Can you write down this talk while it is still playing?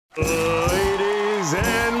Ladies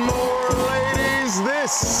and more ladies,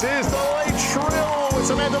 this is the Late Shrill with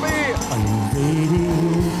Samantha Bee.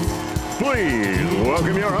 Please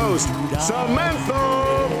welcome your host,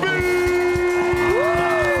 Samantha Bee.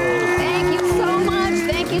 Thank you so much.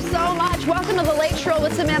 Thank you so much. Welcome to the Late Shrill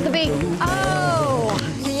with Samantha Bee. Oh,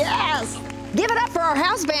 yes. Give it up for our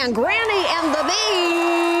house band, Granny and the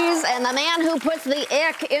Bees, and the man who puts the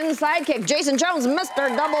ick in Sidekick, Jason Jones,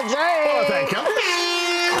 Mr. Double J. Oh, thank you.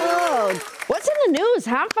 Oh, what's in the news,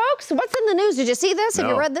 huh, folks? What's in the news? Did you see this? Have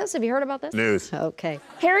you read this? Have you heard about this? News. Okay.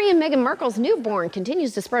 Harry and Meghan Markle's newborn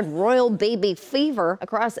continues to spread royal baby fever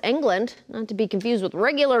across England, not to be confused with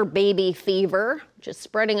regular baby fever, which is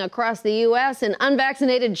spreading across the U.S. in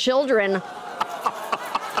unvaccinated children.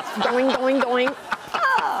 Going, going, going.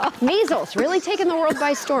 Oh, measles, really taking the world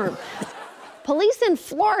by storm. Police in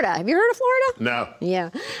Florida. Have you heard of Florida? No. Yeah.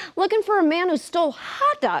 Looking for a man who stole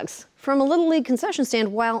hot dogs from a Little League concession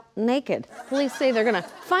stand while naked. Police say they're gonna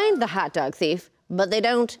find the hot dog thief, but they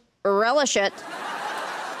don't relish it.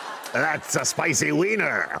 That's a spicy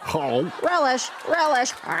wiener. Oh. Relish,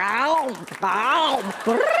 relish.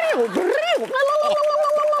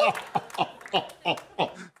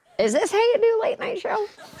 Is this how you do late night show?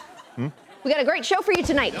 We got a great show for you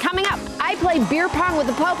tonight. Coming up, I play beer pong with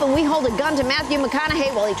the Pope and we hold a gun to Matthew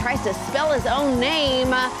McConaughey while he tries to spell his own name.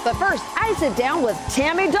 But first, I sit down with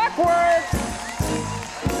Tammy Duckworth.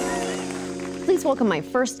 Please welcome my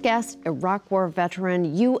first guest, Iraq War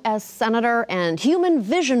veteran, U.S. Senator, and Human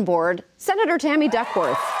Vision Board, Senator Tammy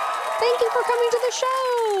Duckworth. Thank you for coming to the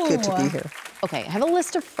show. Good to be here. Okay, I have a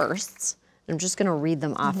list of firsts. I'm just going to read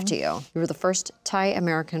them off to you. You were the first Thai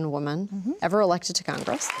American woman ever elected to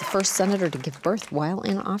Congress, the first senator to give birth while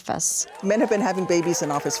in office. Men have been having babies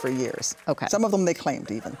in office for years. Okay. Some of them they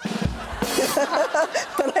claimed even.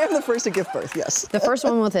 But I am the first to give birth, yes. The first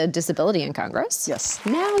one with a disability in Congress. Yes.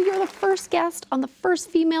 Now you're the first guest on the first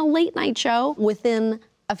female late night show within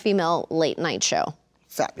a female late night show.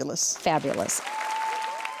 Fabulous. Fabulous.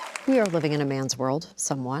 We are living in a man's world,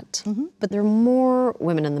 somewhat, but there are more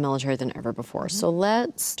women in the military than ever before. So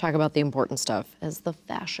let's talk about the important stuff. Has the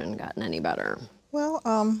fashion gotten any better? Well,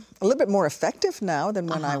 a little bit more effective now than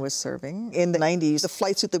when I was serving. In the 90s, the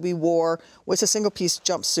flight suit that we wore was a single-piece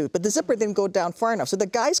jumpsuit, but the zipper didn't go down far enough. So the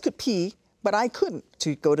guys could pee, but I couldn't.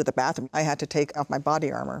 To go to the bathroom, I had to take off my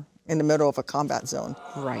body armor in the middle of a combat zone.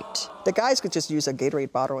 Right. The guys could just use a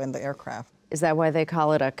Gatorade bottle in the aircraft. Is that why they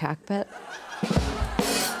call it a cockpit?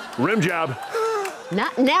 Rim job.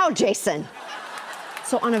 Not now, Jason.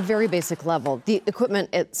 So on a very basic level, the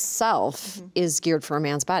equipment itself is geared for a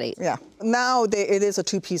man's body. Yeah. Now it is a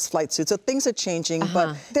two-piece flight suit, so things are changing,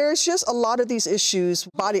 but there's just a lot of these issues.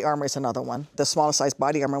 Body armor is another one. The smallest size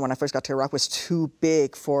body armor when I first got to Iraq was too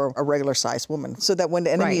big for a regular-sized woman, so that when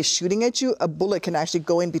the enemy is shooting at you, a bullet can actually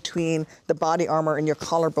go in between the body armor and your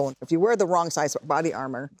collarbone. If you wear the wrong size body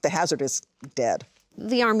armor, the hazard is dead.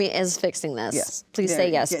 The Army is fixing this. Yes. Please say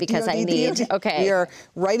yes, because I need, okay. We are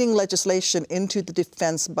writing legislation into the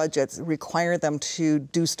defense budgets, require them to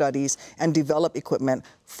do studies and develop equipment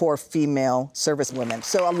for female service women.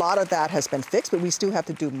 So a lot of that has been fixed, but we still have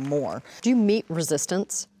to do more. Do you meet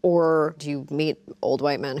resistance, or do you meet old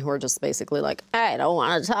white men who are just basically like, I don't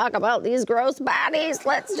want to talk about these gross bodies,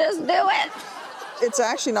 let's just do it? It's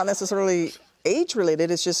actually not necessarily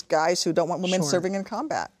age-related, it's just guys who don't want women serving in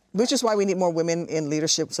combat. Which is why we need more women in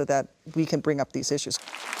leadership so that we can bring up these issues.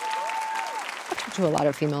 I talk to a lot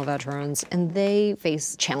of female veterans, and they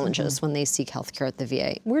face challenges when they seek health care at the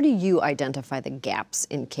VA. Where do you identify the gaps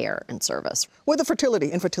in care and service? Well, the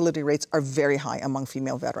infertility rates are very high among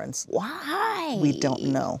female veterans. Why? We don't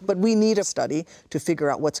know. But we need a study to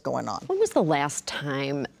figure out what's going on. When was the last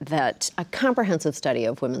time that a comprehensive study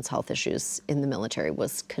of women's health issues in the military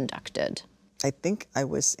was conducted? I think I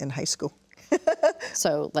was in high school.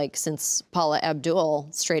 So, like, since Paula Abdul,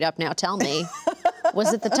 straight up now tell me,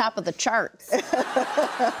 was at the top of the charts.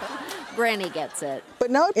 Granny gets it.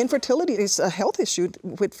 But now infertility is a health issue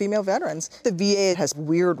with female veterans. The VA has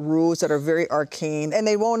weird rules that are very arcane, and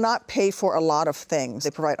they will not pay for a lot of things.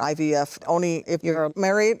 They provide IVF only if you're a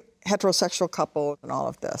married, heterosexual couple and all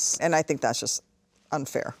of this. And I think that's just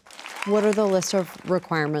unfair. What are the list of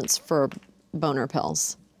requirements for boner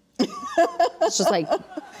pills? It's just like,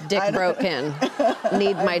 dick broken,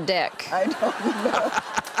 need my dick. I don't know.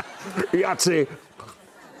 Yahtzee.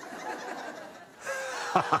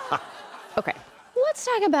 Okay, let's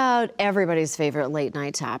talk about everybody's favorite late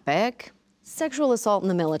night topic, sexual assault in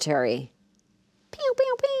the military. Pew,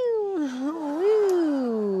 pew, pew.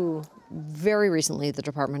 Ooh. Very recently, the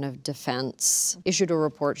Department of Defense issued a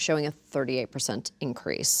report showing a 38%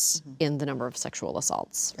 increase in the number of sexual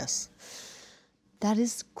assaults. Yes. That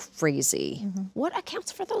is crazy. What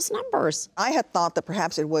accounts for those numbers? I had thought that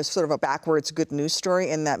perhaps it was sort of a backwards good news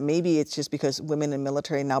story, and that maybe it's just because women in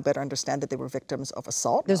military now better understand that they were victims of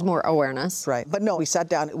assault. There's more awareness. Right. But no, we sat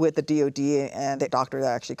down with the DOD and the doctor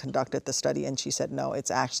that actually conducted the study, and she said, no,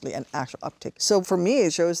 it's actually an actual uptick. So for me,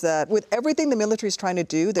 it shows that with everything the military is trying to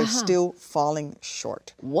do, they're still falling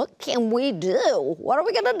short. What can we do? What are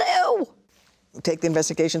we going to do? Take the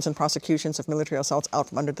investigations and prosecutions of military assaults out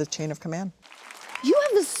from under the chain of command. You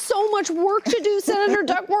have so much work to do, Senator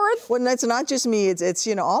Duckworth. Well, it's not just me, it's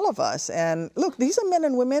all of us. And look, these are men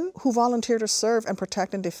and women who volunteer to serve and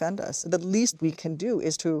protect and defend us. The least we can do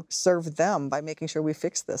is to serve them by making sure we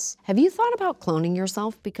fix this. Have you thought about cloning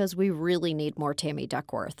yourself? Because we really need more Tammy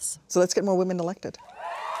Duckworths. So let's get more women elected.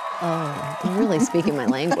 Oh, I'm really speaking my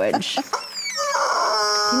language.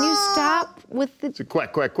 Can you stop with the... So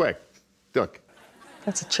quack, quack, quack. Duck.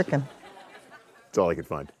 That's a chicken. That's all I could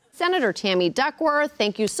find. Senator Tammy Duckworth,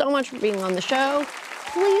 thank you so much for being on the show.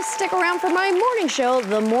 Please stick around for my morning show,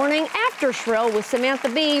 The Morning After Shrill with Samantha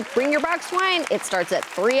Bee. Bring your boxed wine. It starts at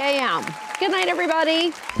 3 a.m. Good night,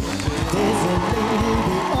 everybody.